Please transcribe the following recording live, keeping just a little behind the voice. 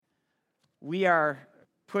We are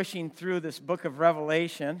pushing through this book of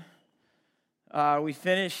Revelation. We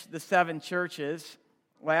finished the 7 churches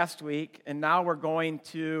last week, and now we're going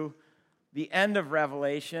to the end of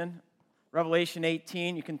Revelation. Revelation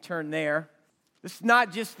 18, you can turn there. This is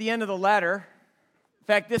not just the end of the letter. In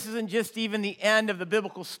fact, this isn't just even the end of the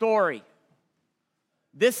biblical story.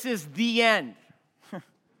 This is the end.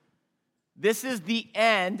 This is the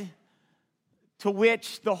end to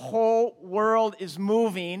which the whole world is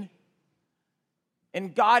moving.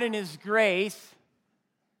 And God in His grace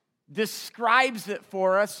describes it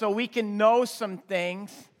for us so we can know some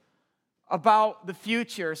things about the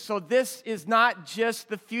future. So this is not just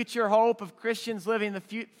the future hope of Christians living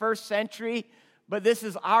the first century, but this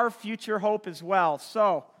is our future hope as well.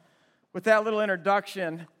 So with that little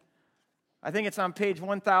introduction, I think it's on page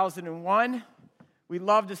 1001. We'd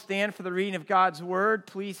love to stand for the reading of God's Word.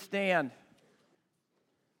 Please stand.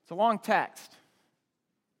 It's a long text.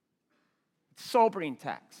 It's a sobering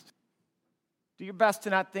text. Do your best to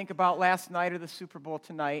not think about last night or the Super Bowl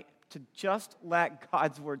tonight, to just let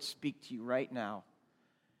God's Word speak to you right now.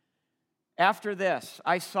 After this,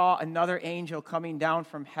 I saw another angel coming down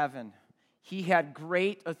from heaven. He had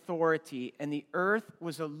great authority, and the earth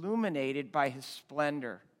was illuminated by his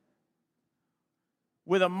splendor.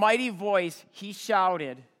 With a mighty voice, he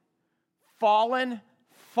shouted, "Fallen,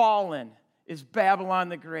 fallen is Babylon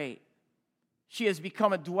the Great. She has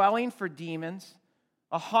become a dwelling for demons,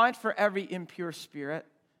 a haunt for every impure spirit,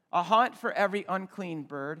 a haunt for every unclean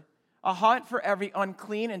bird, a haunt for every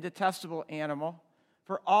unclean and detestable animal.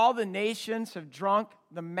 For all the nations have drunk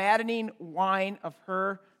the maddening wine of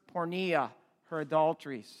her porneia, her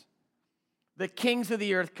adulteries. The kings of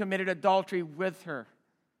the earth committed adultery with her.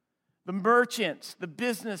 The merchants, the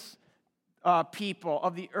business people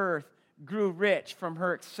of the earth grew rich from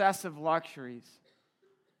her excessive luxuries.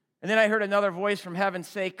 And then I heard another voice from heaven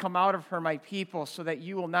say, 'Come out of her, my people, so that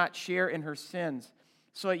you will not share in her sins,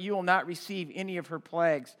 so that you will not receive any of her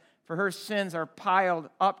plagues. For her sins are piled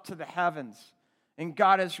up to the heavens, and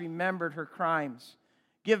God has remembered her crimes.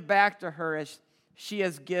 Give back to her as she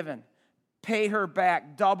has given. Pay her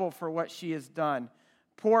back double for what she has done.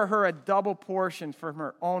 Pour her a double portion from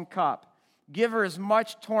her own cup. Give her as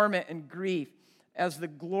much torment and grief as the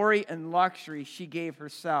glory and luxury she gave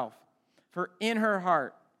herself. For in her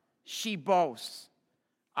heart she boasts,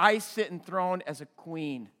 I sit enthroned as a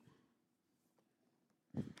queen.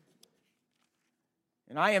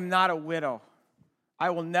 And I am not a widow.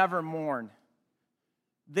 I will never mourn.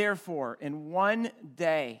 Therefore, in one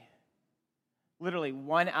day, literally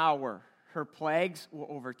 1 hour, her plagues will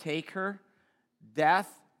overtake her.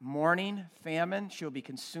 Death, mourning, famine, she will be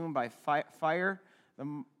consumed by fire.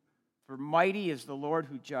 For mighty is the Lord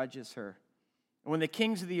who judges her. And when the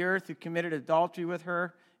kings of the earth who committed adultery with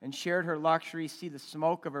her and shared her luxury see the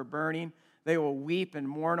smoke of her burning, they will weep and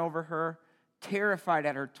mourn over her. Terrified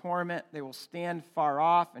at her torment, they will stand far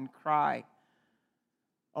off and cry,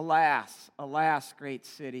 Alas, alas, great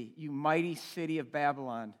city, you mighty city of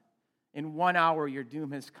Babylon. In 1 hour your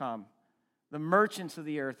doom has come. The merchants of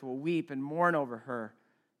the earth will weep and mourn over her,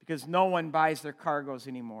 because no one buys their cargoes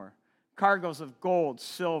anymore. Cargoes of gold,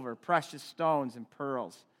 silver, precious stones, and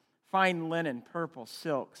pearls, fine linen, purple,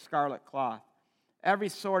 silk, scarlet cloth, every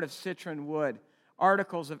sort of citron wood,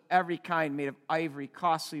 articles of every kind made of ivory,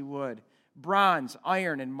 costly wood, bronze,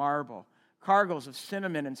 iron, and marble, cargoes of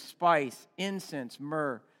cinnamon and spice, incense,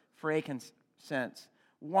 myrrh, frankincense,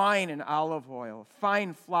 wine and olive oil,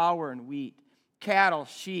 fine flour and wheat, cattle,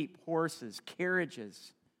 sheep, horses,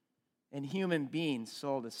 carriages, and human beings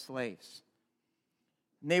sold as slaves.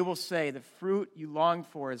 And they will say, the fruit you longed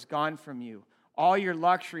for is gone from you. All your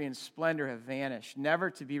luxury and splendor have vanished, never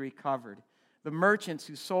to be recovered. The merchants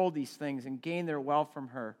who sold these things and gained their wealth from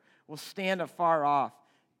her will stand afar off,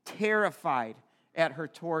 terrified at her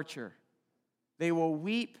torture. They will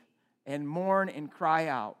weep and mourn and cry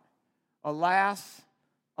out, Alas,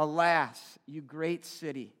 alas, you great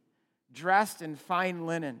city, dressed in fine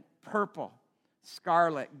linen, purple,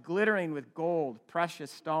 scarlet, glittering with gold,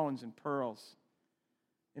 precious stones, and pearls.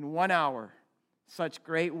 In 1 hour, such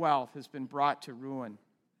great wealth has been brought to ruin.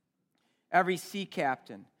 Every sea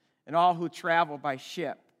captain and all who travel by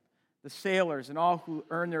ship, the sailors and all who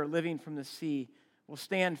earn their living from the sea, will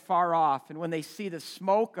stand far off, and when they see the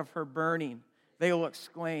smoke of her burning, they will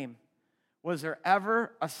exclaim, Was there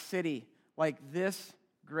ever a city like this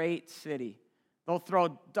great city? They'll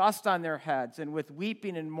throw dust on their heads, and with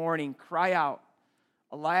weeping and mourning cry out,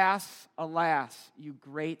 Alas, alas, you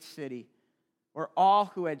great city, where all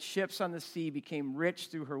who had ships on the sea became rich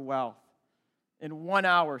through her wealth. In 1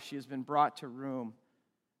 hour she has been brought to ruin.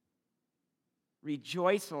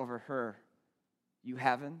 Rejoice over her, you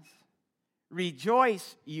heavens,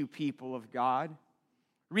 Rejoice, you people of God.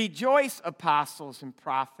 Rejoice, apostles and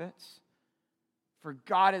prophets, for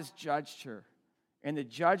God has judged her, and the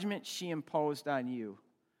judgment she imposed on you.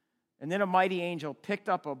 And then a mighty angel picked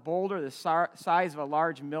up a boulder the size of a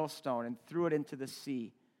large millstone and threw it into the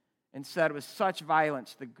sea, and said, with such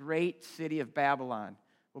violence, the great city of Babylon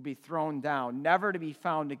will be thrown down, never to be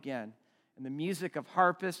found again. And the music of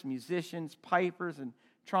harpists, musicians, pipers, and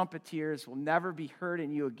trumpeters will never be heard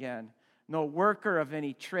in you again. No worker of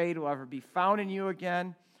any trade will ever be found in you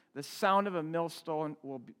again. The sound of a millstone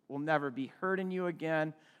will never be heard in you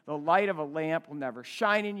again. The light of a lamp will never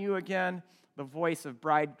shine in you again. The voice of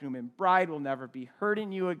bridegroom and bride will never be heard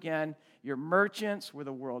in you again. Your merchants were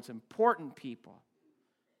the world's important people.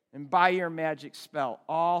 And by your magic spell,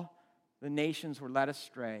 all the nations were led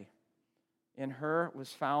astray. In her was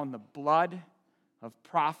found the blood of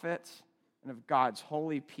prophets and of God's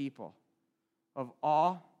holy people, of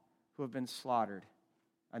all who have been slaughtered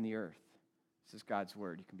on the earth. This is God's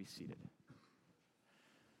word. You can be seated.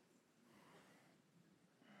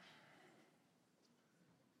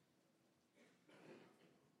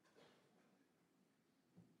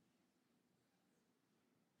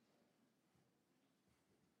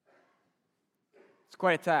 It's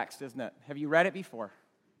quite a text, isn't it? Have you read it before?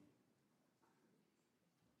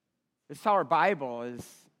 This is how our Bible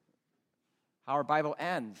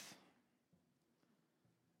ends.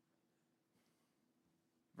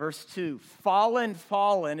 Verse 2, fallen,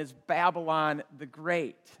 fallen is Babylon the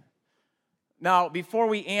Great. Now, before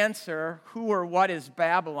we answer who or what is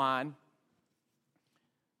Babylon,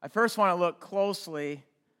 I first want to look closely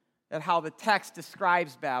at how the text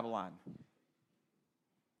describes Babylon.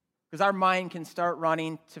 Because our mind can start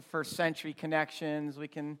running to first century connections. We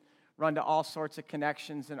can run to all sorts of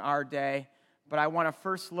connections in our day. But I want to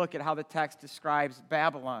first look at how the text describes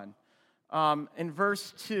Babylon. In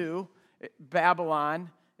verse 2, Babylon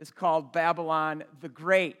is called Babylon the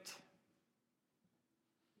Great.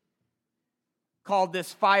 Called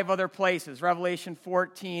this 5 other places: Revelation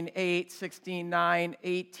 14, 8, 16, 9,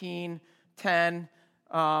 18, 10,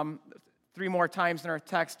 3 more times in our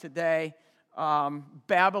text today.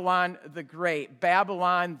 Babylon the Great.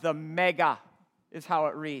 Babylon the Mega is how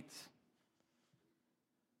it reads.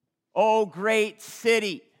 Oh, great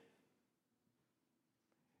city.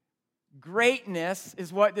 Greatness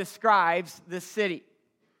is what describes this city.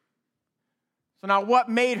 So now, what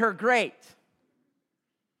made her great?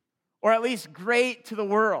 Or at least great to the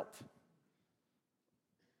world?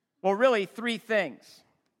 Well, really, 3 things.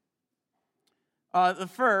 The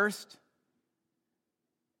first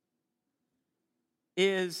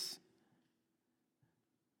is,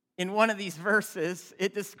 in one of these verses,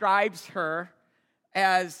 it describes her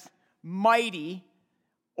as mighty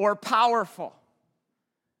or powerful.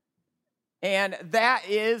 And that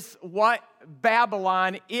is what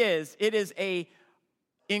Babylon is. It is an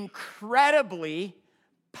incredibly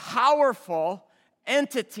powerful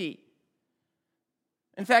entity.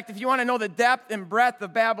 In fact, if you want to know the depth and breadth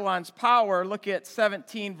of Babylon's power, look at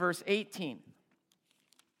 17, verse 18.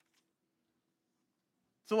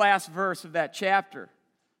 It's the last verse of that chapter.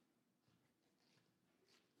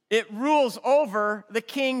 It rules over the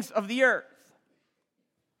kings of the earth.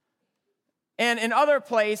 And in other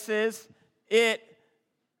places, it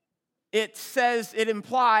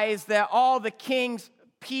implies that all the king's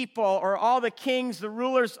people, or all the kings, the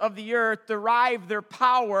rulers of the earth, derive their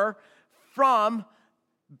power from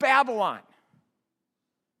Babylon.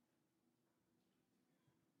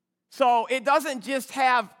 So it doesn't just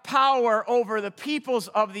have power over the peoples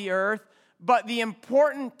of the earth, but the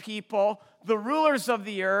important people, the rulers of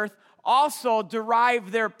the earth, also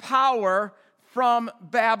derive their power from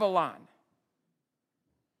Babylon.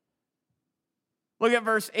 Look at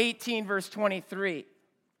verse 18, verse 23.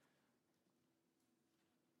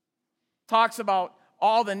 Talks about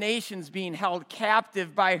all the nations being held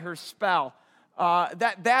captive by her spell.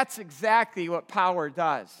 That's exactly what power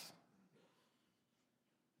does.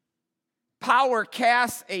 Power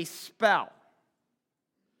casts a spell.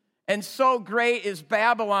 And so great is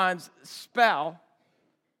Babylon's spell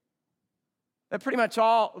that pretty much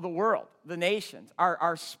all the world, the nations,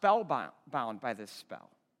 are spellbound by this spell.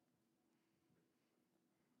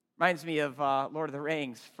 Reminds me of Lord of the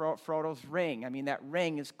Rings, Frodo's ring. I mean, that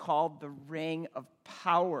ring is called the Ring of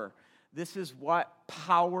Power. This is what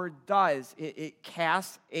power does. It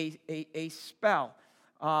casts a spell.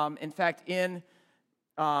 In fact, in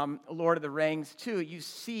Lord of the Rings, too, you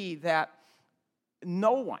see that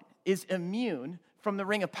no one is immune from the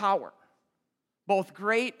Ring of Power, both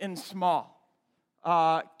great and small,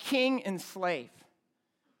 king and slave.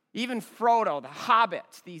 Even Frodo, the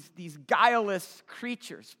hobbits, these guileless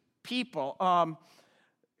creatures, people.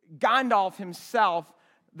 Gandalf himself,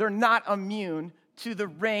 they're not immune to the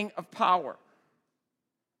ring of power.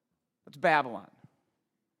 That's Babylon.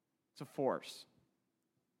 It's a force.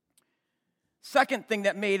 Second thing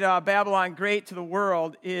that made Babylon great to the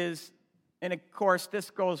world is, and of course this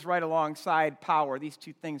goes right alongside power, these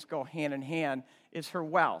two things go hand in hand, is her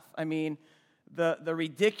wealth. I mean, the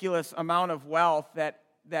ridiculous amount of wealth that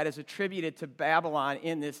is attributed to Babylon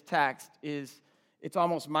in this text it's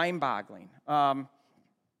almost mind-boggling.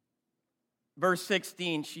 Verse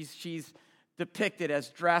 16, she's depicted as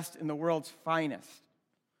dressed in the world's finest.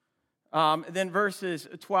 Then verses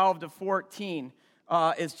 12 to 14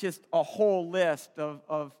 is just a whole list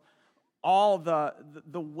of all the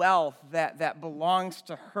wealth that belongs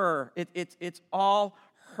to her. It's all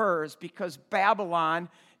hers because Babylon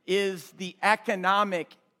is the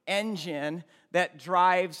economic engine that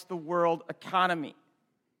drives the world economy.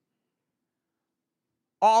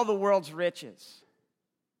 All the world's riches,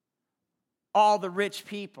 all the rich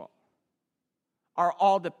people are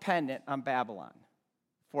all dependent on Babylon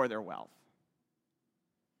for their wealth.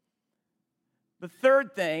 The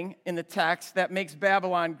third thing in the text that makes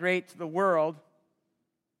Babylon great to the world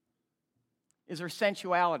is her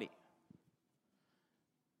sensuality.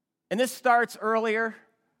 And this starts earlier,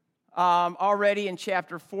 already in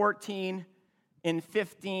chapter 14 and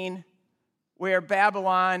 15, where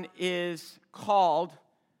Babylon is called.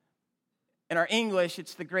 In our English,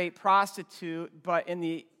 it's the great prostitute, but in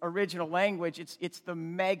the original language, it's the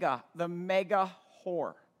mega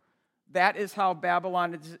whore. That is how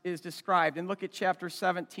Babylon is described. And look at chapter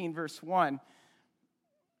 17, verse 1.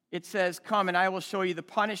 It says, "Come, and I will show you the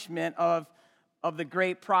punishment of the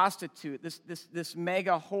great prostitute, this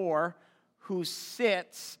mega whore who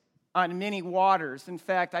sits on many waters." In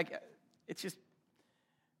fact, I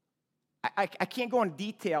can't go in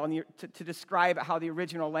detail to describe how the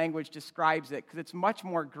original language describes it, because it's much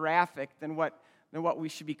more graphic than what we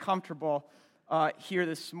should be comfortable here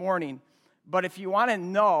this morning. But if you want to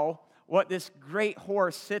know what this great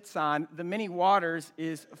whore sits on, the many waters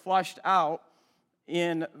is flushed out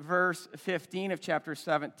in verse 15 of chapter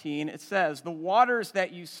 17. It says, "The waters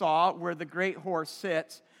that you saw where the great whore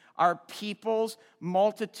sits are peoples,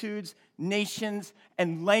 multitudes, nations,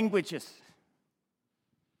 and languages.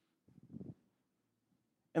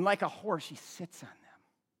 And like a whore, she sits on them."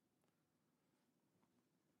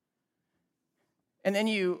 And then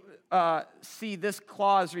you see this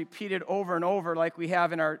clause repeated over and over like we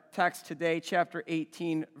have in our text today, chapter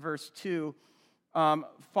 18, verse 2.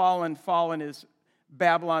 Fallen is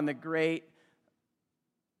Babylon the Great.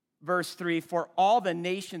 Verse 3, "For all the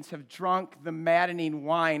nations have drunk the maddening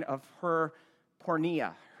wine of her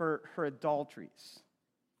porneia," her adulteries.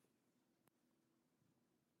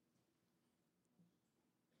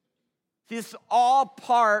 This is all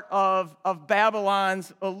part of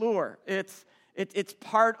Babylon's allure. It's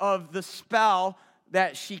part of the spell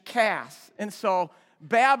that she casts. And so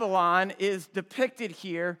Babylon is depicted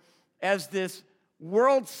here as this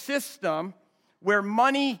world system where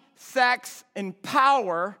money, sex, and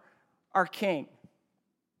power are king.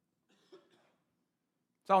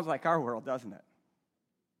 Sounds like our world, doesn't it?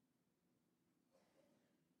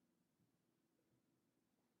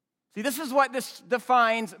 See, this is what this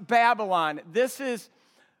defines Babylon. This is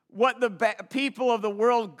what the people of the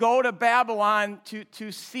world go to Babylon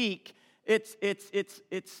to seek. It's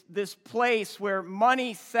this place where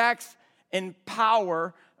money, sex, and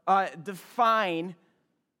power define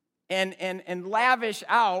and lavish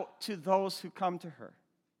out to those who come to her.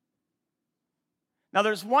 Now,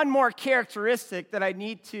 there's one more characteristic that I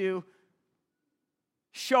need to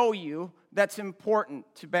show you that's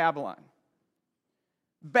important to Babylon.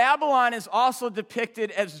 Babylon is also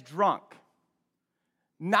depicted as drunk.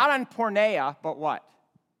 Not on porneia, but what?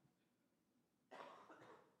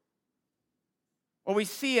 Well, we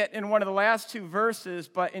see it in one of the last two verses,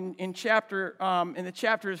 but in the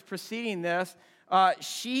chapters preceding this,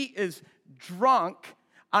 she is drunk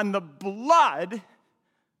on the blood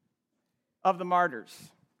of the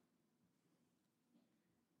martyrs.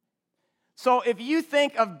 So if you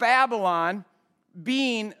think of Babylon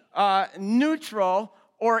being neutral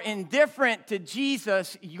or indifferent to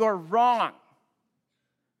Jesus, you're wrong.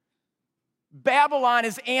 Babylon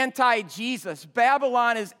is anti-Jesus.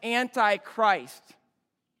 Babylon is anti-Christ.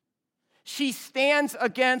 She stands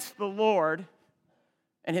against the Lord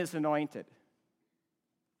and his anointed.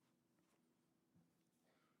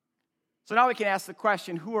 So now we can ask the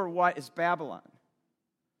question, who or what is Babylon?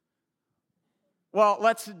 Well,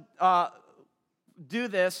 let's do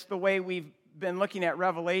this the way we've been looking at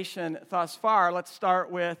Revelation thus far. Let's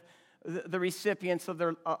start with the recipients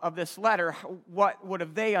of this letter, what would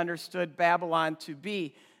have they understood Babylon to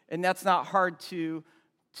be? And that's not hard to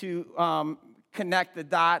connect the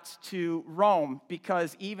dots to Rome,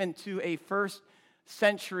 because even to a first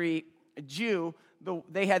century Jew,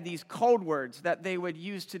 they had these code words that they would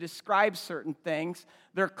use to describe certain things.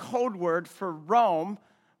 Their code word for Rome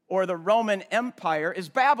or the Roman Empire is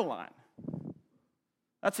Babylon.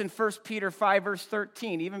 That's in 1 Peter 5, verse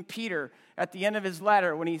 13. Even Peter, at the end of his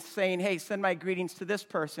letter, when he's saying, hey, send my greetings to this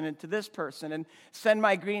person and to this person, and send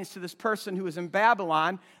my greetings to this person who is in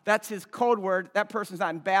Babylon, that's his code word. That person's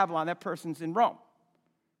not in Babylon, that person's in Rome.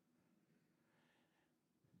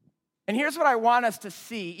 And here's what I want us to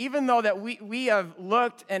see. Even though that we have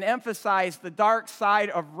looked and emphasized the dark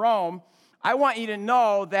side of Rome, I want you to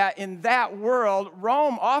know that in that world,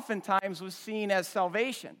 Rome oftentimes was seen as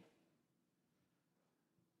salvation.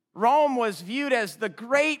 Rome was viewed as the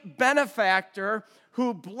great benefactor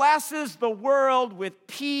who blesses the world with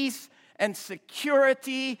peace and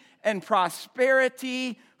security and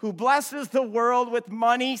prosperity, who blesses the world with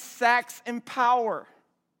money, sex, and power.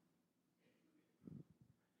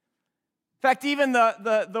 In fact, even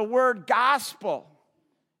the word gospel,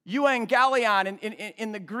 euangelion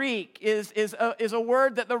in the Greek, is a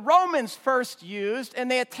word that the Romans first used,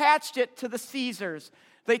 and they attached it to the Caesars.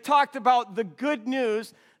 They talked about the good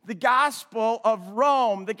news, the gospel of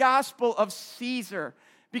Rome, the gospel of Caesar,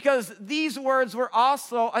 because these words were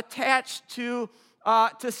also attached to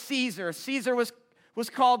Caesar. Caesar was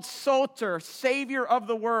called Soter, Savior of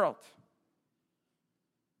the world,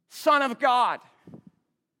 Son of God,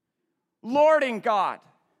 Lord and God.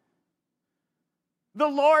 The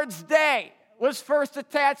Lord's Day was first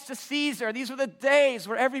attached to Caesar. These were the days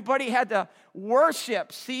where everybody had to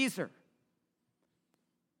worship Caesar.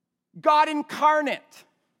 God incarnate,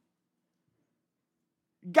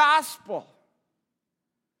 gospel.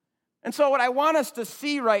 And so what I want us to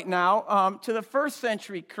see right now, to the first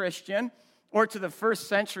century Christian or to the first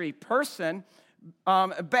century person,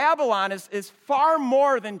 Babylon is far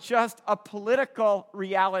more than just a political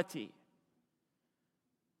reality.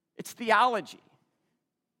 It's theology.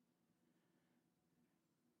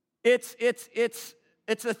 It's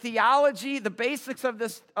a theology. The basics of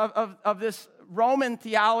this Roman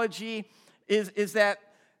theology is that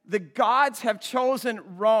the gods have chosen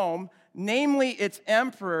Rome, namely its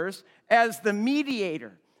emperors, as the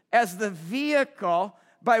mediator, as the vehicle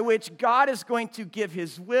by which God is going to give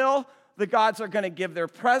his will. The gods are going to give their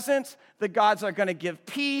presence. The gods are going to give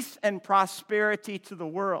peace and prosperity to the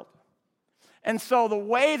world. And so the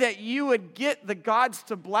way that you would get the gods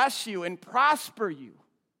to bless you and prosper you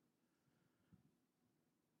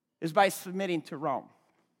is by submitting to Rome,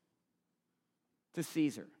 to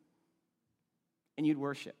Caesar. And you'd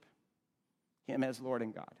worship him as Lord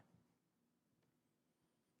and God.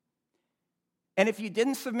 And if you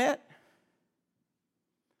didn't submit,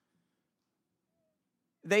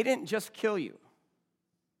 they didn't just kill you.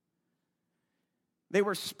 They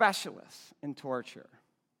were specialists in torture.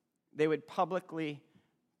 They would publicly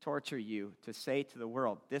torture you to say to the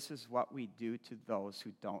world, this is what we do to those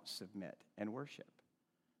who don't submit and worship.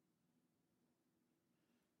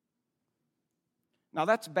 Now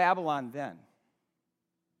that's Babylon then.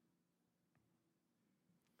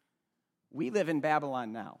 We live in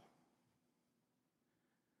Babylon now.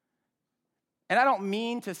 And I don't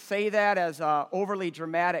mean to say that as an overly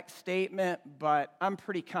dramatic statement, but I'm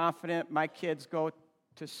pretty confident my kids go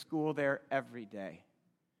to school there every day.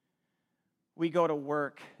 We go to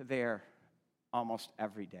work there almost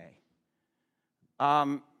every day.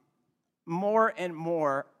 More and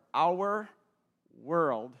more, our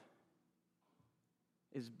world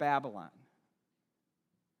is Babylon,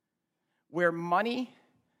 where money,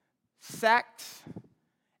 sex,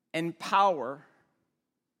 and power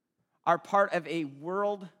are part of a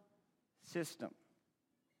world system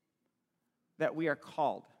that we are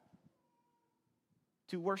called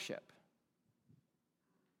to worship.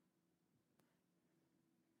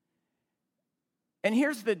 And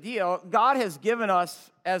here's the deal. God has given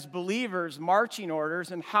us, as believers, marching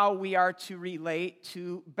orders and how we are to relate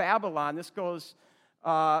to Babylon. This goes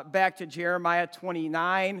back to Jeremiah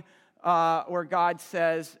 29, where God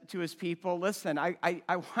says to his people, listen, I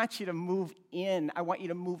want you to move in. I want you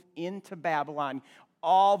to move into Babylon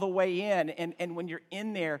all the way in. And when you're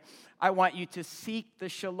in there, I want you to seek the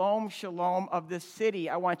shalom, shalom of this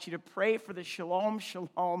city. I want you to pray for the shalom,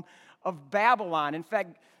 shalom of Babylon. In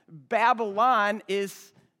fact, Babylon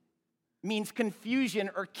means confusion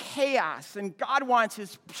or chaos, and God wants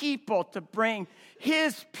his people to bring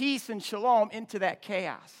his peace and shalom into that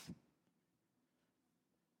chaos.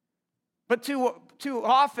 But to too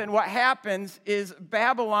often what happens is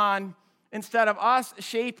Babylon, instead of us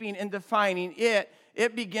shaping and defining it,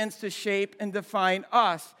 it begins to shape and define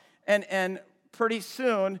us. And pretty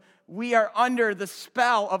soon, we are under the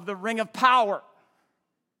spell of the ring of power.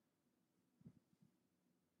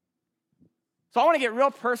 So I want to get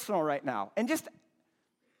real personal right now. And just,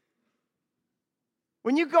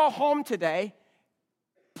 when you go home today,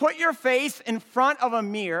 put your face in front of a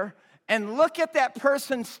mirror and look at that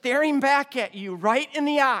person staring back at you right in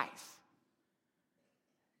the eyes.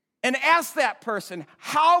 And ask that person,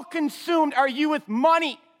 how consumed are you with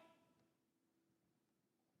money?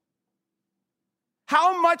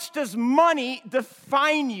 How much does money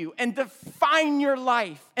define you and define your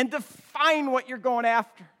life and define what you're going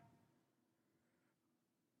after?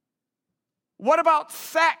 What about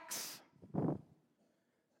sex?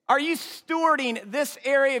 Are you stewarding this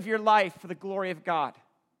area of your life for the glory of God?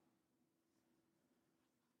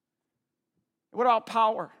 What about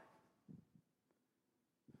power?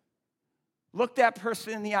 Look that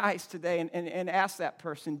person in the eyes today and ask that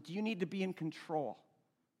person, do you need to be in control?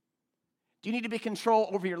 Do you need to be in control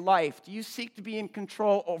over your life? Do you seek to be in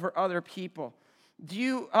control over other people? Do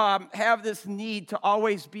you have this need to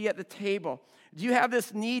always be at the table? Do you have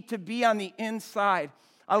this need to be on the inside?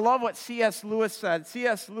 I love what C.S. Lewis said.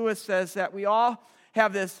 C.S. Lewis says that we all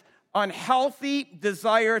have this unhealthy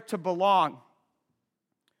desire to belong,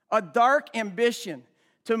 a dark ambition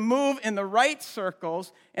to move in the right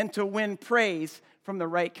circles and to win praise from the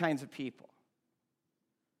right kinds of people.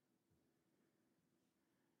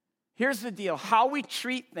 Here's the deal. How we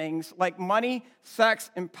treat things like money, sex,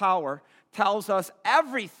 and power tells us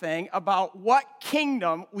everything about what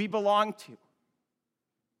kingdom we belong to.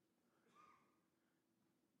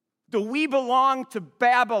 Do we belong to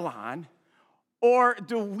Babylon, or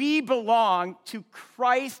do we belong to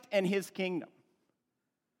Christ and his kingdom?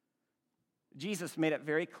 Jesus made it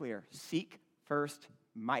very clear. Seek first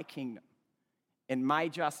my kingdom and my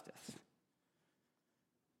justice.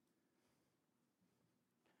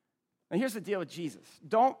 And here's the deal with Jesus.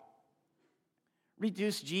 Don't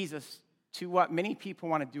reduce Jesus to what many people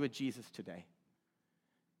want to do with Jesus today.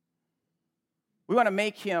 We want to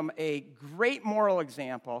make him a great moral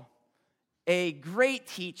example, a great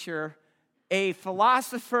teacher, a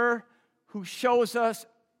philosopher who shows us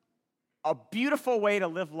a beautiful way to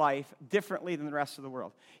live life differently than the rest of the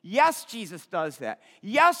world. Yes, Jesus does that.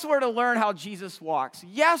 Yes, we're to learn how Jesus walks.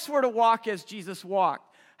 Yes, we're to walk as Jesus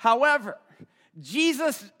walked. However,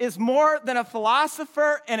 Jesus is more than a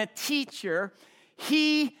philosopher and a teacher.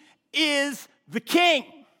 He is the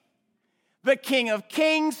King of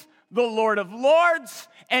kings, the Lord of lords,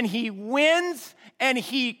 and he wins, and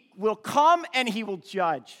he will come, and he will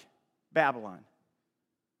judge Babylon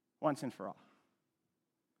once and for all.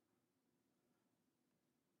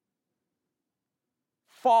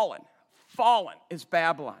 Fallen is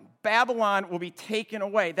Babylon. Babylon will be taken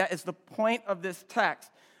away. That is the point of this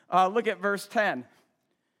text. Look at verse 10,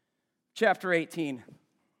 chapter 18.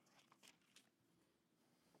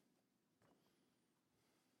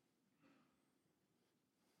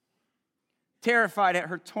 Terrified at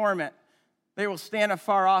her torment, they will stand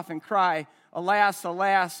afar off and cry, "Alas,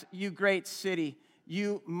 alas, you great city,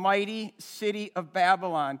 you mighty city of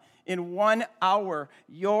Babylon. In 1 hour,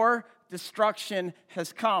 your destruction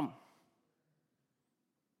has come."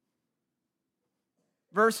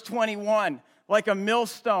 Verse 21, like a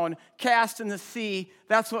millstone cast in the sea,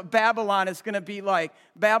 that's what Babylon is going to be like.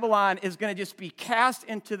 Babylon is going to just be cast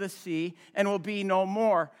into the sea and will be no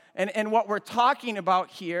more. And what we're talking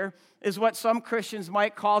about here is what some Christians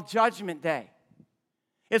might call Judgment Day.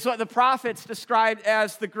 It's what the prophets described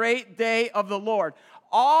as the great day of the Lord.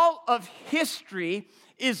 All of history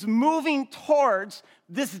is moving towards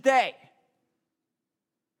this day.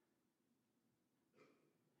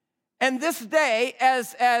 And this day,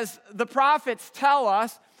 as the prophets tell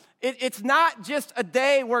us, it's not just a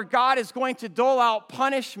day where God is going to dole out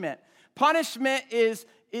punishment. Punishment is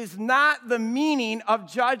not the meaning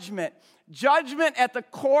of judgment. Judgment at the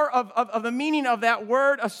core of the meaning of that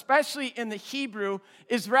word, especially in the Hebrew,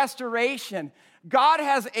 is restoration. God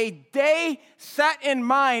has a day set in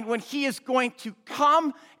mind when he is going to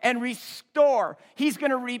come and restore. He's going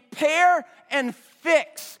to repair and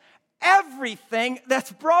fix everything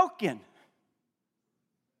that's broken.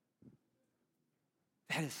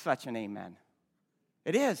 That is such an amen.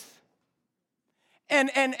 It is.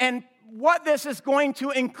 And what this is going to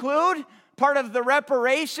include, part of the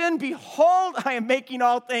reparation, behold, I am making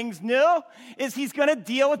all things new, is he's going to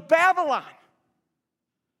deal with Babylon.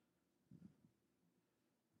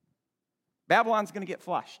 Babylon's going to get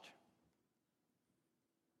flushed.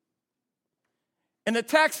 And the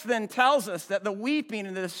text then tells us that the weeping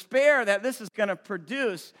and the despair that this is going to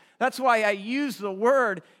produce, that's why I use the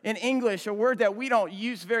word in English, a word that we don't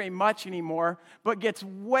use very much anymore, but gets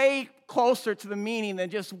way closer to the meaning than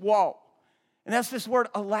just woe. And that's this word,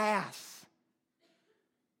 alas.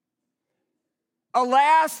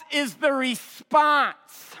 Alas is the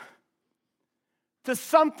response to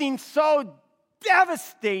something so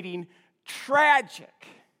devastating, tragic.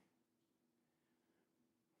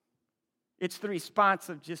 It's the response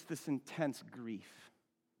of just this intense grief.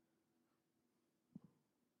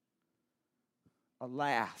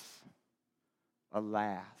 Alas,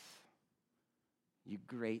 alas, you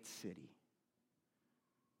great city.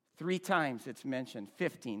 3 times it's mentioned,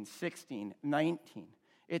 15, 16, 19.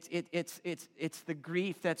 It's the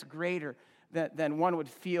grief that's greater than one would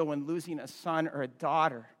feel when losing a son or a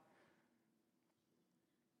daughter.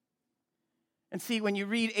 And see, when you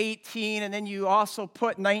read 18 and then you also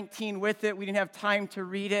put 19 with it, we didn't have time to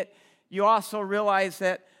read it, you also realize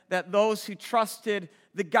that those who trusted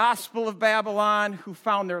the gospel of Babylon, who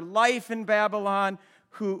found their life in Babylon,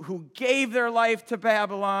 who gave their life to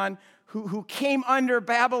Babylon, who came under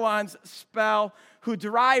Babylon's spell, who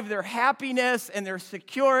derived their happiness and their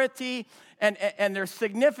security and their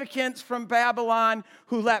significance from Babylon,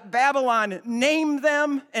 who let Babylon name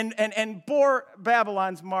them and bore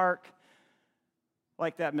Babylon's mark,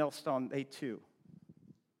 like that millstone, they too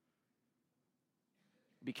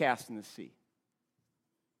be cast in the sea.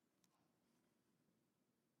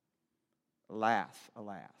 Alas,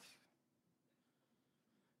 alas.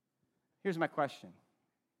 Here's my question.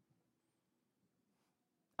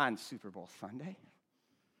 On Super Bowl Sunday,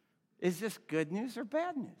 is this good news or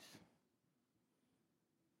bad news?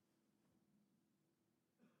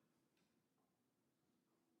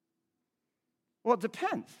 Well, it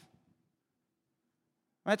depends.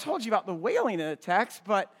 I told you about the wailing in the text,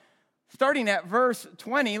 but starting at verse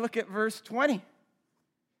 20, look at verse 20.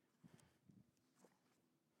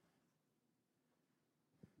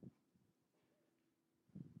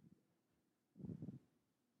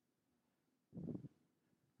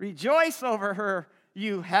 Rejoice over her,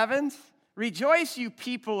 you heavens. Rejoice, you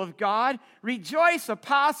people of God. Rejoice,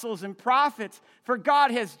 apostles and prophets, for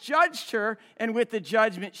God has judged her, and with the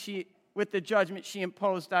judgment she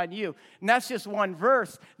imposed on you. And that's just one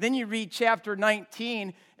verse. Then you read chapter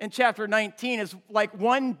 19, and chapter 19 is like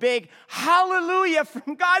one big hallelujah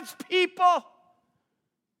from God's people.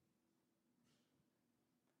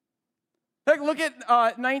 Look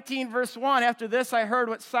at 19, verse 1. After this, I heard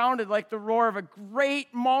what sounded like the roar of a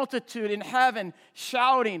great multitude in heaven,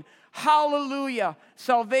 shouting, hallelujah!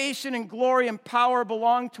 Salvation and glory and power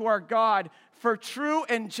belong to our God, for true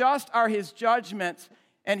and just are his judgments.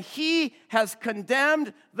 And he has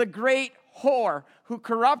condemned the great whore who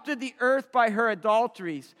corrupted the earth by her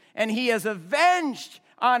adulteries, and he has avenged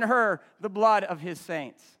on her the blood of his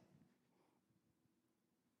saints.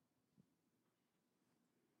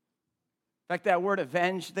 In fact, that word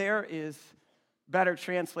avenged there is better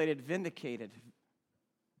translated vindicated.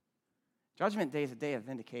 Judgment Day is a day of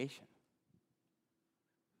vindication.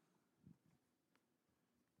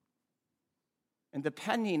 And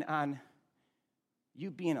depending on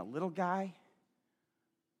you being a little guy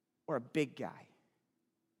or a big guy,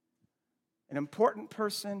 an important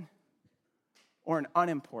person or an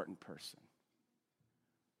unimportant person,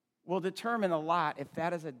 will determine a lot if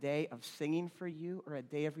that is a day of singing for you or a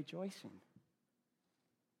day of rejoicing.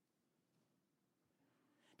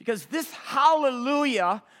 Because this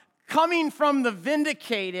hallelujah coming from the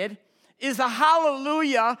vindicated is a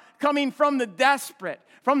hallelujah coming from the desperate,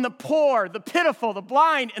 from the poor, the pitiful, the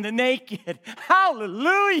blind, and the naked.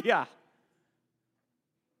 Hallelujah!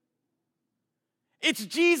 It's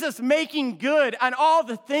Jesus making good on all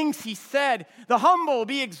the things he said. The humble will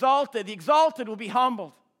be exalted, the exalted will be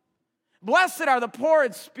humbled. Blessed are the poor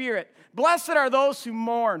in spirit. Blessed are those who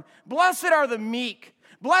mourn. Blessed are the meek.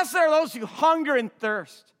 Blessed are those who hunger and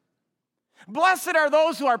thirst. Blessed are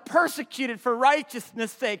those who are persecuted for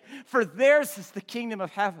righteousness' sake, for theirs is the kingdom of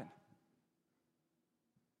heaven.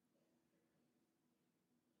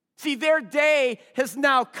 See, their day has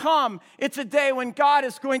now come. It's a day when God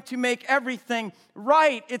is going to make everything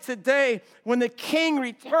right. It's a day when the King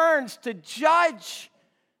returns to judge,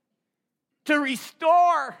 to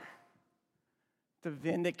restore, to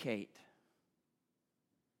vindicate.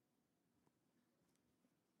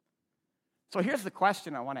 So here's the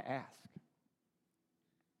question I want to ask.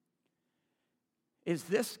 Is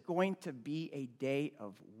this going to be a day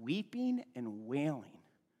of weeping and wailing,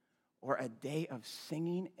 or a day of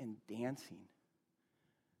singing and dancing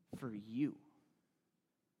for you,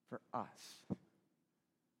 for us?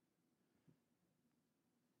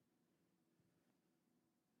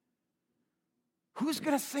 who's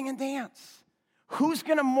going to sing and dance? Who's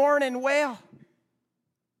going to mourn and wail?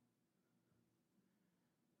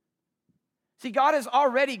 See, God is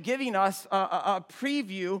already giving us a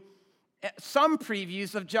preview, some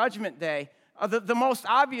previews of Judgment Day. The most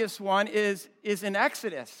obvious one is in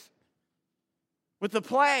Exodus with the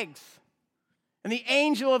plagues and the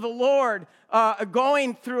angel of the Lord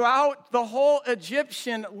going throughout the whole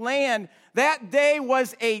Egyptian land. That day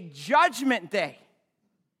was a judgment day.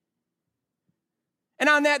 And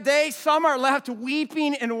on that day, some are left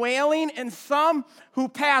weeping and wailing, and some who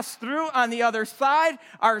pass through on the other side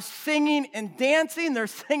are singing and dancing. They're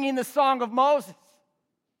singing the song of Moses.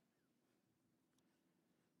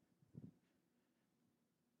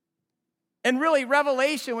 And really,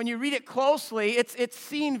 Revelation, when you read it closely, it's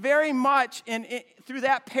seen very much through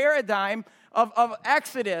that paradigm of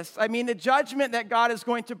Exodus. I mean, the judgment that God is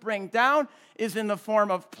going to bring down is in the form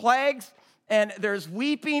of plagues, and there's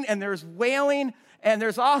weeping, and there's wailing, and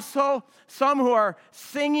there's also some who are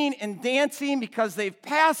singing and dancing because they've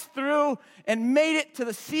passed through and made it to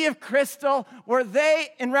the Sea of Crystal, where they,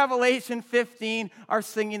 in Revelation 15, are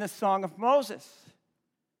singing the song of Moses.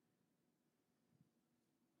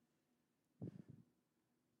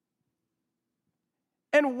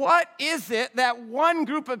 And what is it that one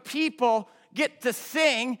group of people get to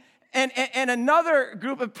sing and another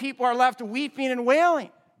group of people are left weeping and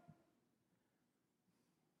wailing?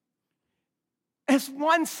 It's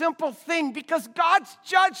one simple thing, because God's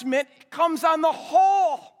judgment comes on the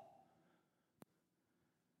whole.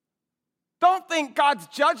 Don't think God's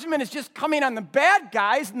judgment is just coming on the bad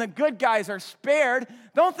guys and the good guys are spared.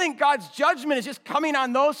 Don't think God's judgment is just coming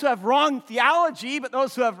on those who have wrong theology, but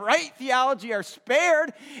those who have right theology are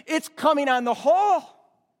spared. It's coming on the whole.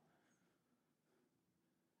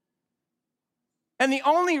 And the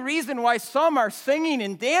only reason why some are singing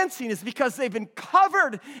and dancing is because they've been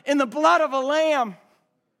covered in the blood of a lamb.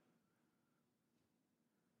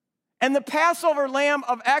 And the Passover lamb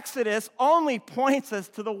of Exodus only points us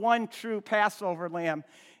to the one true Passover lamb,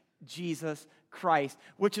 Jesus Christ,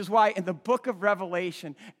 which is why in the book of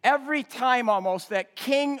Revelation, every time almost that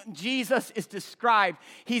King Jesus is described,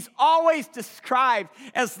 he's always described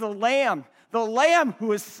as the lamb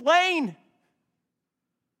who is slain.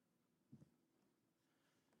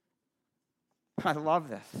 I love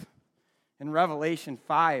this. In Revelation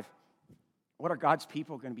 5, what are God's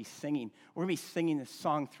people going to be singing? We're going to be singing this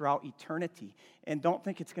song throughout eternity. And don't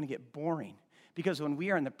think it's going to get boring, because when we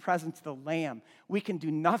are in the presence of the Lamb, we can do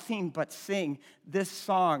nothing but sing this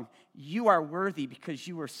song. You are worthy because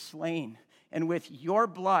you were slain. And with your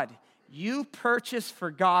blood, you purchased for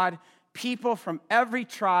God people from every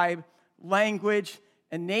tribe, language,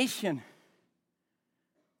 and nation.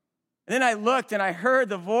 And then I looked and I heard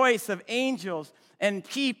the voice of angels and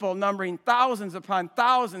people numbering thousands upon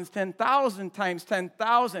thousands, 10,000 times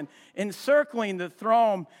 10,000, encircling the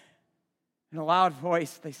throne. In a loud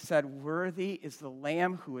voice, they said, "Worthy is the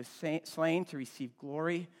Lamb who was slain to receive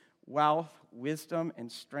glory, wealth, wisdom,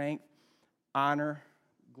 and strength, honor,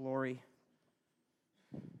 glory,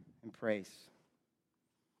 and praise."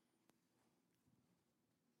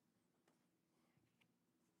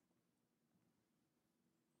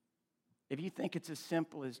 If you think it's as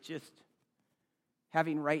simple as just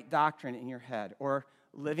having right doctrine in your head or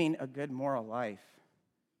living a good moral life,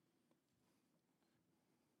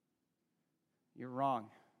 you're wrong.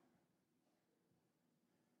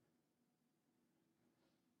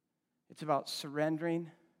 It's about surrendering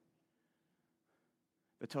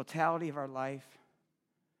the totality of our life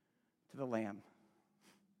to the Lamb.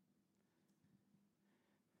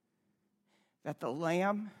 That the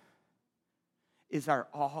Lamb is our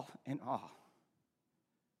all in all.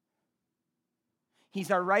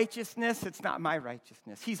 He's our righteousness, it's not my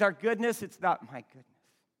righteousness. He's our goodness, it's not my goodness.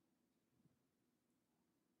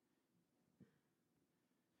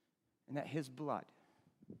 And that his blood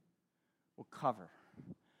will cover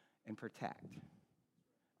and protect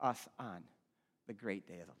us on the great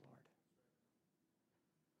day of the Lord.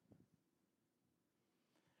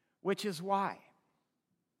 Which is why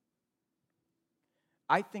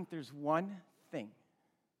I think there's one thing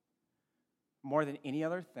more than any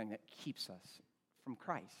other thing that keeps us from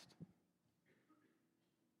Christ.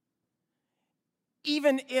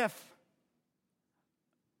 Even if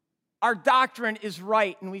our doctrine is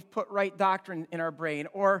right and we've put right doctrine in our brain,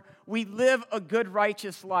 or we live a good,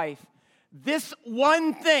 righteous life, this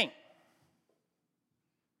one thing,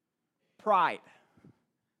 pride.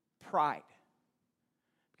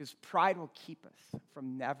 Because pride will keep us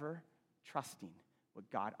from never trusting what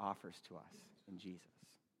God offers to us in Jesus.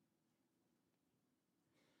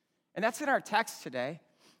 And that's in our text today.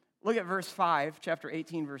 Look at verse 5, chapter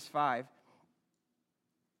 18, verse 5.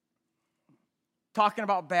 talking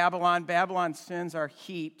about Babylon. Babylon's sins are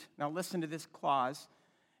heaped, now listen to this clause,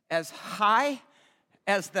 as high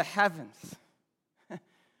as the heavens.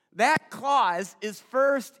 That clause is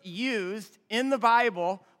first used in the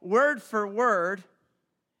Bible, word for word,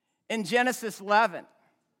 in Genesis 11.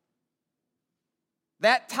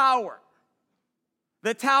 That tower,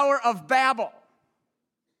 the Tower of Babel,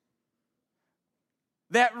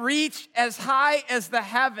 that reached as high as the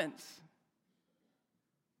heavens.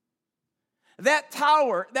 That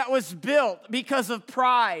tower that was built because of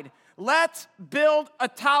pride. Let's build a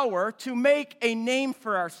tower to make a name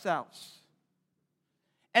for ourselves.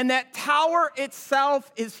 And that tower itself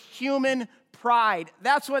is human pride.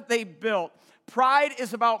 That's what they built. Pride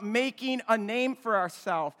is about making a name for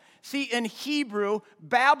ourselves. See, in Hebrew,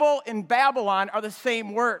 Babel and Babylon are the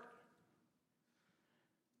same word.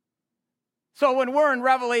 So when we're in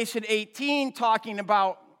Revelation 18 talking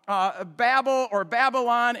about Babel or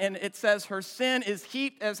Babylon, and it says her sin is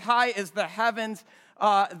heaped as high as the heavens,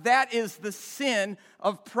 that is the sin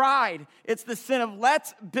of pride. It's the sin of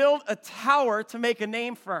let's build a tower to make a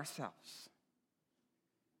name for ourselves.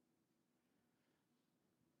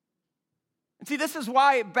 And see, this is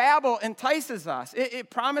why Babel entices us.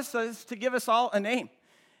 It promises to give us all a name.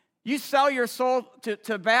 You sell your soul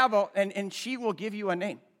to Babel, and she will give you a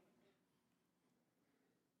name.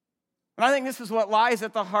 And I think this is what lies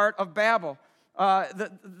at the heart of Babel.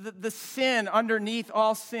 The sin underneath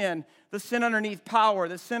all sin, the sin underneath power,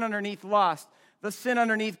 the sin underneath lust, the sin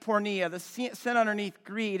underneath porneia, the sin underneath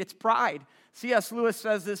greed, it's pride. C.S. Lewis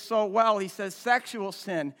says this so well. He says sexual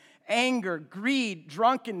sin, anger, greed,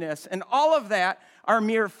 drunkenness, and all of that are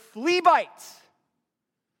mere flea bites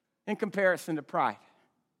in comparison to pride.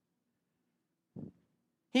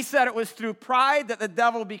 He said it was through pride that the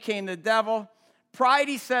devil became the devil. Pride,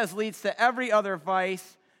 he says, leads to every other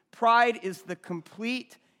vice. Pride is the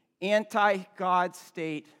complete anti-God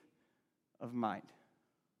state of mind.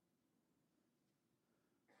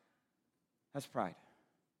 That's pride.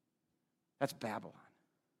 That's Babylon.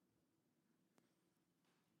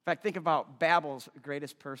 In fact, think about Babel's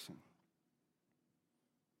greatest person.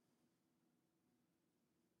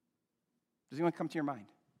 Does anyone come to your mind?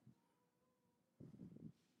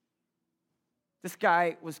 This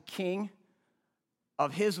guy was king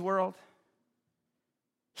of his world.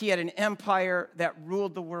 He had an empire that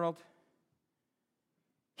ruled the world.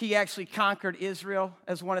 He actually conquered Israel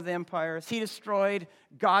as one of the empires. He destroyed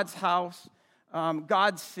God's house,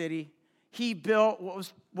 God's city. He built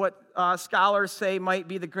what scholars say might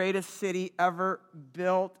be the greatest city ever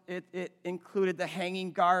built. It included the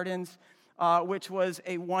Hanging Gardens, which was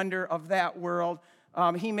a wonder of that world.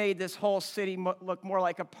 He made this whole city look more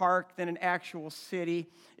like a park than an actual city.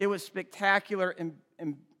 It was spectacular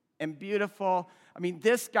and beautiful. I mean,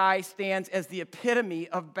 this guy stands as the epitome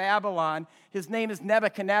of Babylon. His name is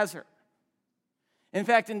Nebuchadnezzar. In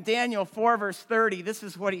fact, in Daniel 4, verse 30, this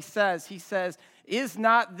is what he says. He says, "Is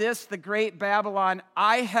not this the great Babylon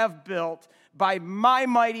I have built by my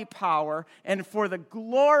mighty power and for the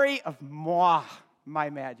glory of moi, my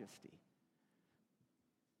majesty?"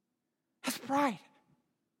 That's pride.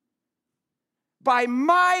 By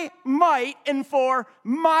my might and for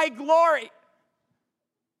my glory.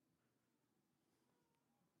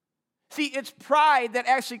 See, it's pride that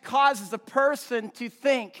actually causes a person to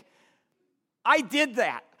think, I did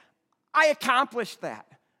that. I accomplished that.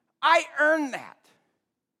 I earned that.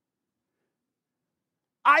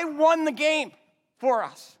 I won the game for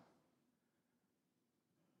us.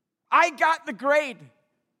 I got the grade.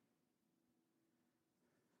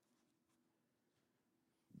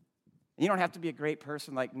 You don't have to be a great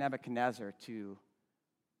person like Nebuchadnezzar to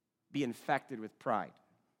be infected with pride.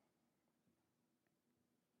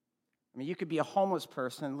 I mean, you could be a homeless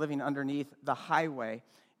person living underneath the highway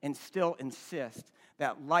and still insist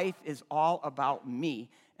that life is all about me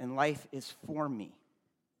and life is for me.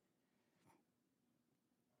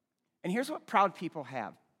 And here's what proud people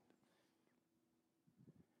have.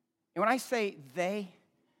 And when I say they,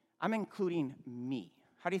 I'm including me.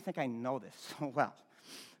 How do you think I know this so well?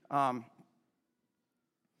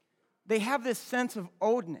 They have this sense of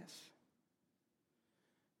owedness.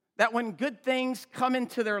 That when good things come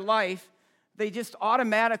into their life, they just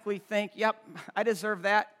automatically think, yep, I deserve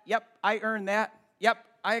that. Yep, I earned that. Yep,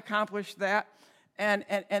 I accomplished that. And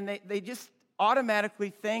they just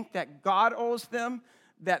automatically think that God owes them,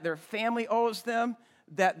 that their family owes them,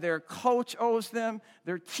 that their coach owes them,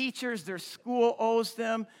 their teachers, their school owes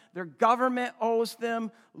them, their government owes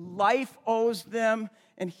them, life owes them.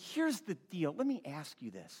 And here's the deal. Let me ask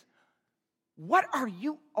you this. What are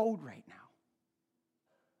you owed right now?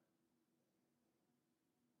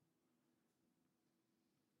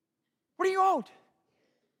 What are you owed?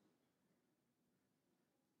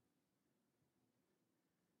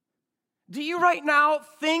 Do you right now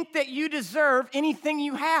think that you deserve anything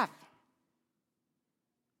you have?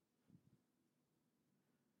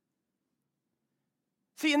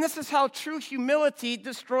 See, and this is how true humility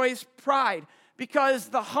destroys pride, because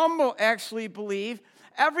the humble actually believe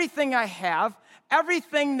everything I have,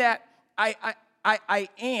 everything that I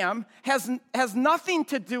am, has nothing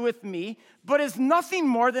to do with me, but is nothing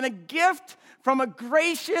more than a gift from a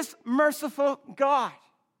gracious, merciful God.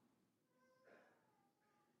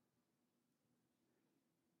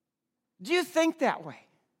 Do you think that way?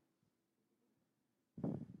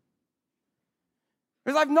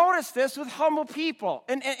 Because I've noticed this with humble people,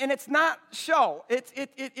 and it's not show.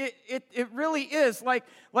 It really is like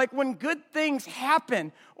when good things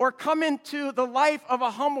happen or come into the life of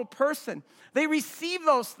a humble person, they receive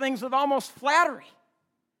those things with almost flattery.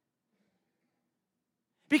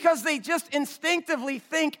 Because they just instinctively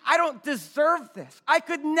think, I don't deserve this. I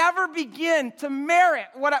could never begin to merit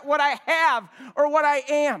what I have or what I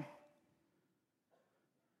am.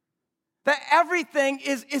 That everything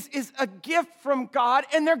is a gift from God,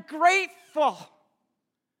 and they're grateful.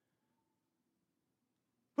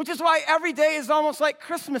 Which is why every day is almost like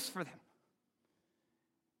Christmas for them.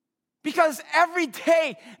 Because every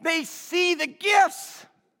day they see the gifts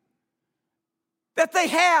that they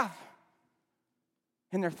have,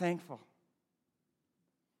 and they're thankful.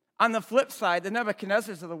 On the flip side, the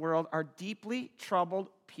Nebuchadnezzars of the world are deeply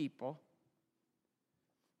troubled people.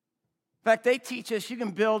 In fact, they teach us you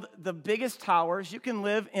can build the biggest towers, you can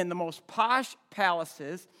live in the most posh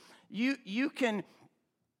palaces, you can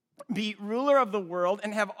be ruler of the world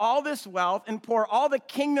and have all this wealth and pour all the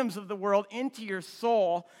kingdoms of the world into your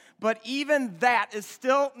soul, but even that is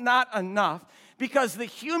still not enough, because the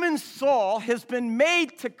human soul has been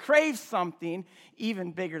made to crave something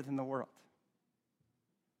even bigger than the world.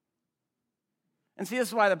 And see, this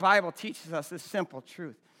is why the Bible teaches us this simple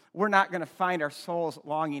truth. We're not going to find our souls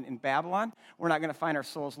longing in Babylon. We're not going to find our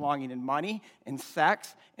souls longing in money, in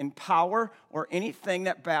sex, in power, or anything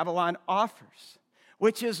that Babylon offers.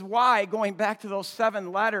 Which is why, going back to those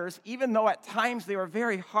 7 letters, even though at times they were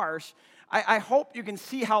very harsh, I hope you can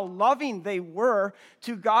see how loving they were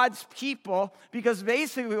to God's people, because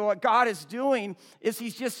basically what God is doing is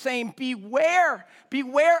he's just saying, beware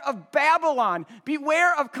of Babylon.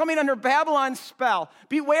 Beware of coming under Babylon's spell.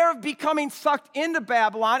 Beware of becoming sucked into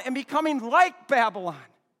Babylon and becoming like Babylon.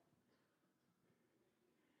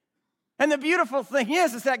 And the beautiful thing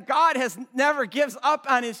is that God never gives up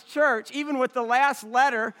on his church, even with the last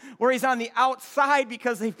letter where he's on the outside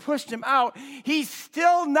because they pushed him out. He's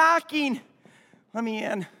still knocking. Let me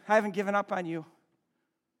in. I haven't given up on you.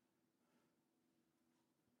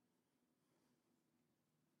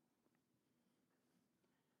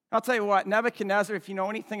 I'll tell you what, Nebuchadnezzar, if you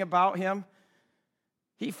know anything about him,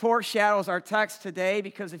 he foreshadows our text today,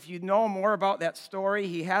 because if you know more about that story,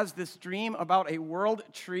 he has this dream about a world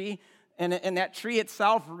tree. And that tree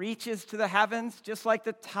itself reaches to the heavens, just like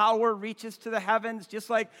the tower reaches to the heavens,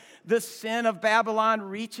 just like the sin of Babylon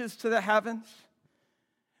reaches to the heavens.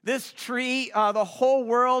 This tree, the whole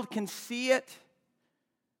world can see it.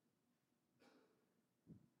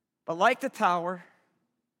 But like the tower,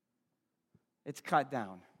 it's cut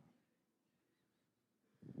down.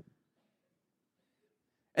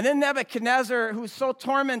 And then Nebuchadnezzar, who's so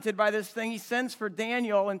tormented by this thing, he sends for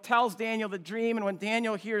Daniel and tells Daniel the dream. And when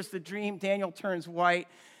Daniel hears the dream, Daniel turns white,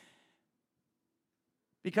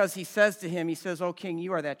 because he says to him, he says, "O king,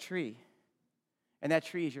 you are that tree, and that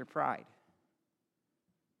tree is your pride.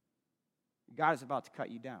 God is about to cut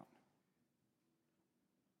you down,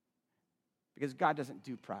 because God doesn't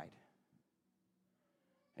do pride.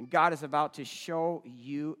 And God is about to show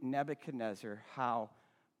you, Nebuchadnezzar, how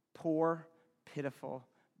poor, pitiful,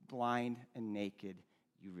 blind, and naked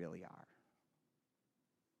you really are."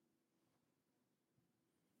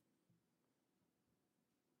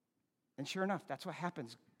 And sure enough, that's what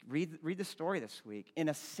happens. Read the story this week. In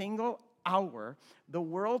a single hour, the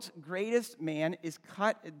world's greatest man is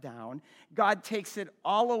cut down. God takes it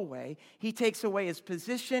all away. He takes away his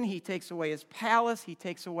position. He takes away his palace. He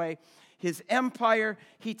takes away his empire.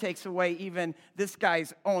 He takes away even this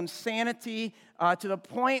guy's own sanity, to the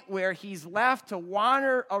point where he's left to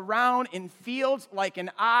wander around in fields like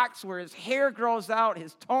an ox, where his hair grows out,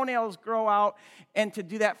 his toenails grow out, and to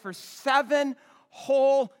do that for 7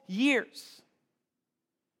 whole years.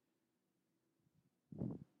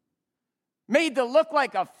 Made to look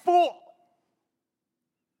like a fool.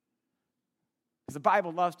 Because the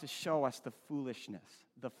Bible loves to show us the foolishness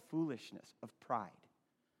of pride.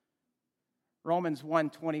 Romans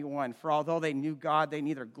 1:21, for although they knew God, they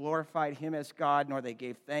neither glorified him as God nor they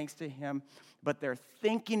gave thanks to him, but their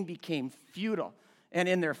thinking became futile, And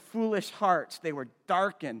in their foolish hearts, they were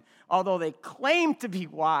darkened. Although they claimed to be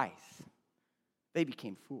wise, they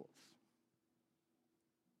became fools.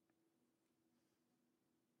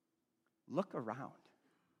 Look around.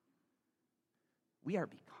 We are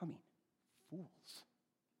becoming fools.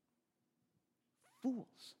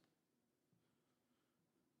 Fools.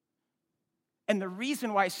 And the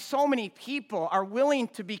reason why so many people are willing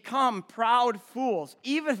to become proud fools,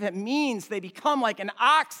 even if it means they become like an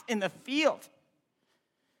ox in the field,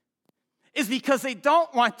 is because they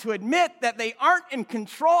don't want to admit that they aren't in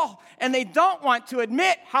control, and they don't want to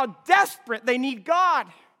admit how desperate they need God.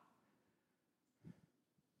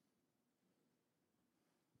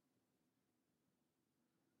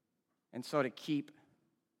 And so to keep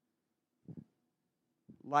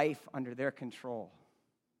life under their control,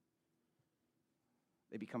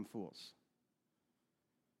 they become fools.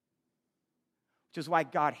 Which is why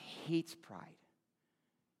God hates pride.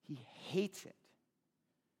 He hates it.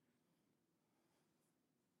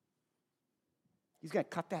 He's going to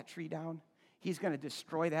cut that tree down. He's going to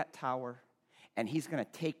destroy that tower. And he's going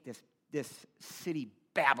to take this city,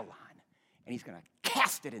 Babylon, and he's going to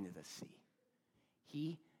cast it into the sea.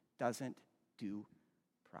 He doesn't do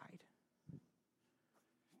pride.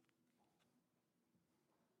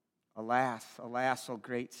 Alas, alas, O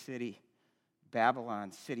great city,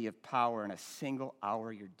 Babylon, city of power, in a single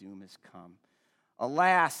hour your doom has come.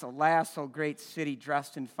 Alas, alas, O great city,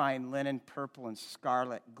 dressed in fine linen, purple and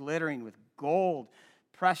scarlet, glittering with gold,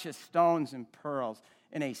 precious stones and pearls.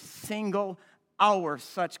 In a single hour,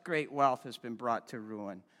 such great wealth has been brought to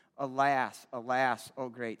ruin. Alas, alas, O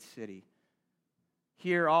great city.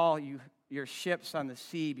 Here all your ships on the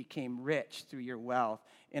sea became rich through your wealth.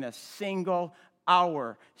 In a single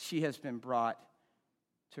hour, she has been brought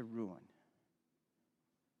to ruin.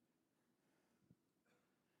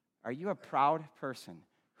 Are you a proud person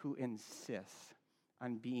who insists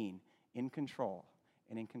on being in control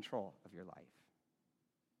and in control of your life?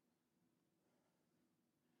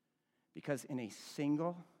 Because in a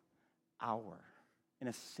single hour,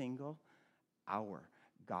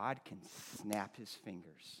 God can snap his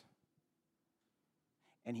fingers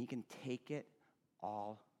and he can take it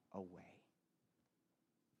all away.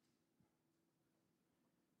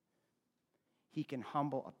 He can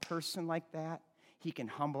humble a person like that. He can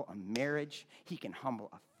humble a marriage. He can humble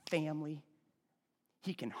a family.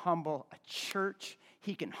 He can humble a church.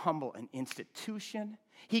 He can humble an institution.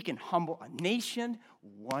 He can humble a nation.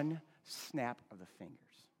 One snap of the fingers.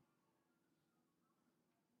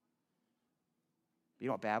 You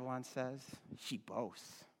know what Babylon says? She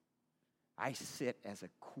boasts. I sit as a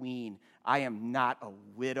queen. I am not a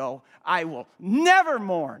widow. I will never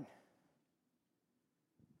mourn.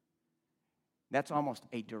 That's almost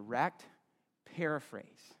a direct paraphrase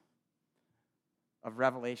of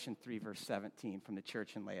Revelation 3, verse 17 from the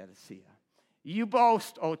church in Laodicea. You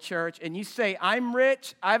boast, O church, and you say, I'm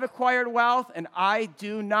rich, I've acquired wealth, and I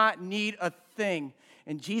do not need a thing.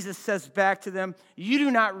 And Jesus says back to them, you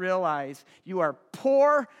do not realize you are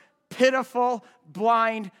poor, pitiful,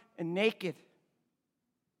 blind, and naked.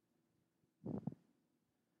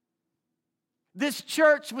 This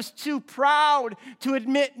church was too proud to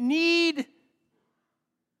admit need.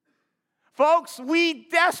 Folks, we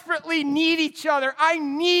desperately need each other. I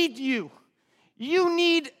need you. You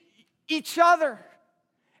need each other.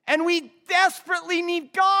 And we desperately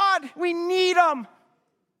need God. We need him.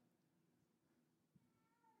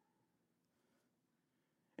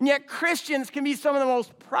 And yet Christians can be some of the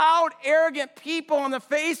most proud, arrogant people on the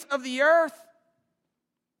face of the earth.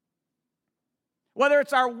 Whether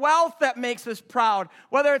it's our wealth that makes us proud,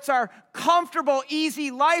 whether it's our comfortable,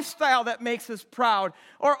 easy lifestyle that makes us proud,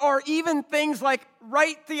 or even things like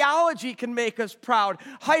right theology can make us proud,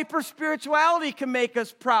 hyper-spirituality can make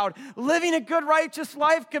us proud, living a good, righteous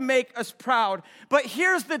life can make us proud. But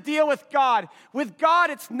here's the deal with God. With God,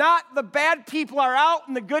 it's not the bad people are out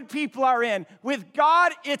and the good people are in. With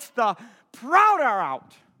God, it's the proud are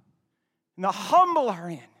out and the humble are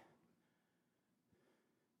in.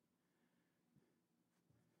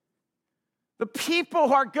 The people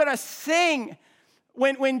who are going to sing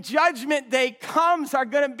when judgment day comes are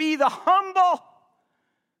going to be the humble.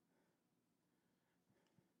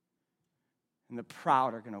 And the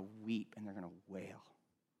proud are going to weep and they're going to wail.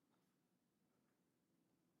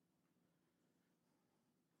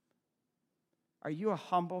 Are you a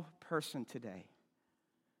humble person today?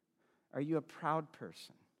 Are you a proud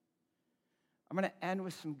person? I'm going to end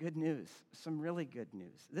with some good news, some really good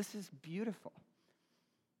news. This is beautiful.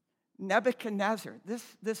 Nebuchadnezzar,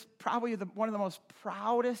 this probably one of the most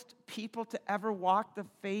proudest people to ever walk the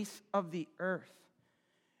face of the earth.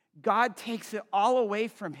 God takes it all away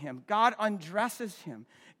from him. God undresses him.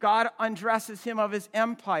 God undresses him of his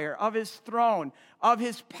empire, of his throne, of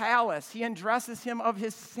his palace. He undresses him of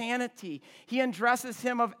his sanity. He undresses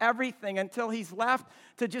him of everything until he's left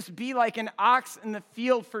to just be like an ox in the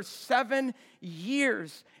field for 7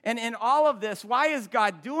 years. And in all of this, why is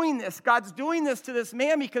God doing this? God's doing this to this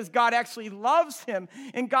man because God actually loves him,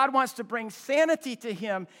 and God wants to bring sanity to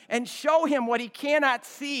him and show him what he cannot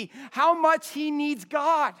see, how much he needs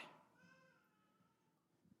God.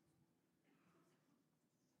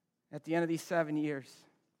 At the end of these 7 years,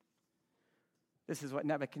 this is what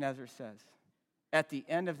Nebuchadnezzar says. At the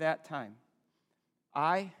end of that time,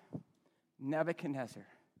 I, Nebuchadnezzar,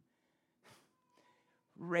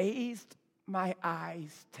 raised my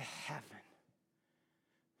eyes to heaven,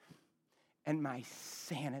 and my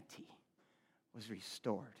sanity was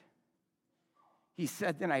restored. He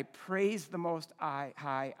said, then I praised the Most High.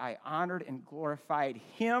 I honored and glorified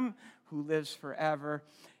him who lives forever.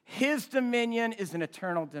 His dominion is an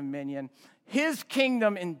eternal dominion. His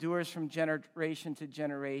kingdom endures from generation to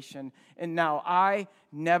generation. And now I,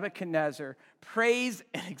 Nebuchadnezzar, praise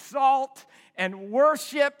and exalt and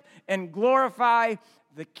worship and glorify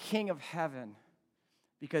the King of heaven,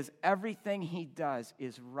 because everything he does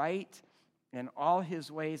is right and all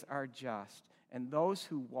his ways are just. And those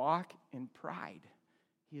who walk in pride,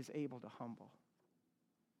 he is able to humble.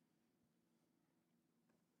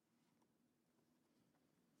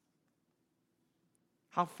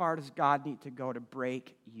 How far does God need to go to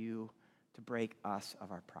break you, to break us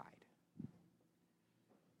of our pride?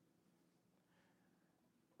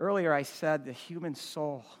 Earlier I said the human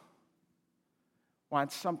soul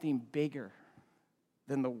wants something bigger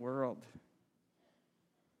than the world.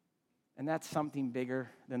 And that something bigger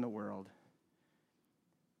than the world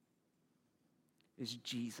is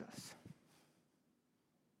Jesus.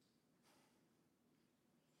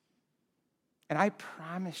 And I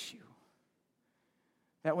promise you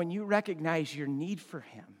that when you recognize your need for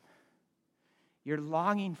him, your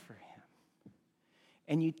longing for him,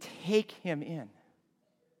 and you take him in,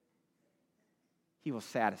 he will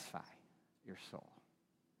satisfy your soul.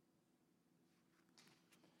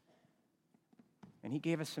 And he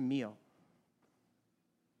gave us a meal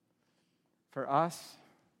for us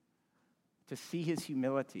to see his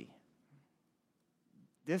humility.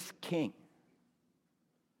 This king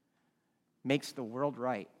makes the world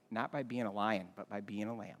right, not by being a lion, but by being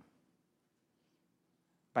a lamb,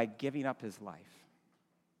 by giving up his life.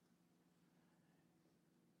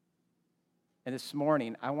 And this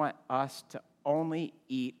morning, I want us to only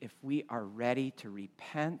eat if we are ready to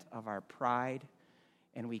repent of our pride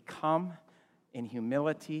and we come in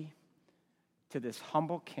humility to this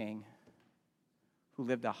humble king who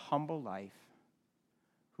lived a humble life,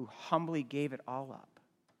 who humbly gave it all up,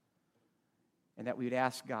 and that we would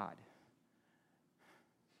ask God,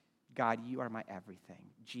 God, you are my everything.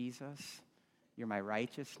 Jesus, you're my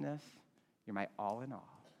righteousness. You're my all in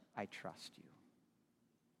all. I trust you.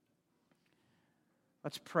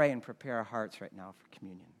 Let's pray and prepare our hearts right now for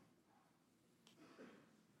communion.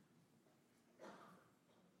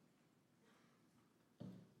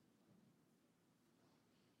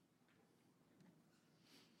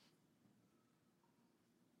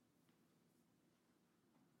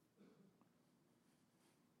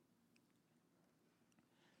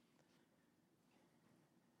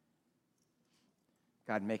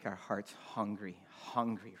 God, make our hearts hungry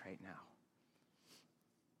right now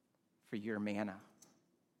for your manna.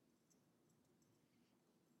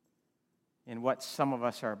 And what some of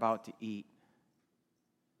us are about to eat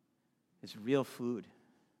is real food.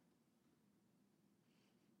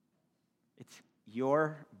 It's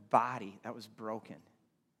your body that was broken,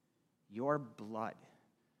 your blood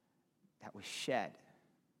that was shed.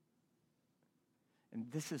 And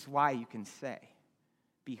this is why you can say,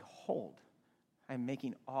 behold, I'm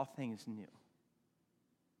making all things new.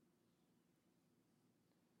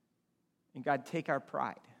 And God, take our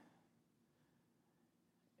pride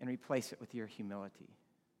and replace it with your humility.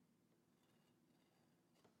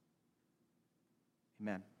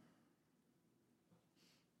 Amen.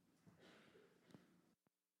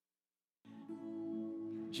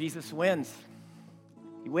 Jesus wins.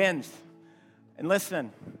 He wins. And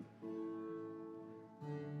listen,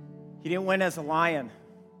 he didn't win as a lion.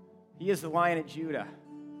 He is the Lion of Judah.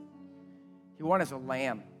 He won as a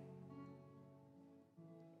lamb.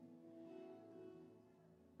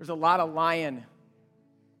 There's a lot of lion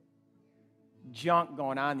junk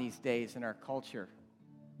going on these days in our culture.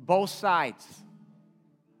 Both sides.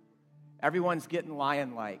 Everyone's getting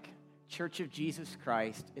lion-like. Church of Jesus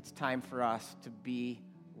Christ, it's time for us to be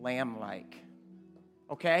lamb-like.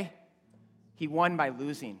 Okay? He won by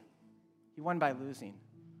losing. He won by losing.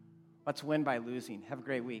 Let's win by losing. Have a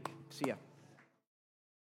great week. See ya.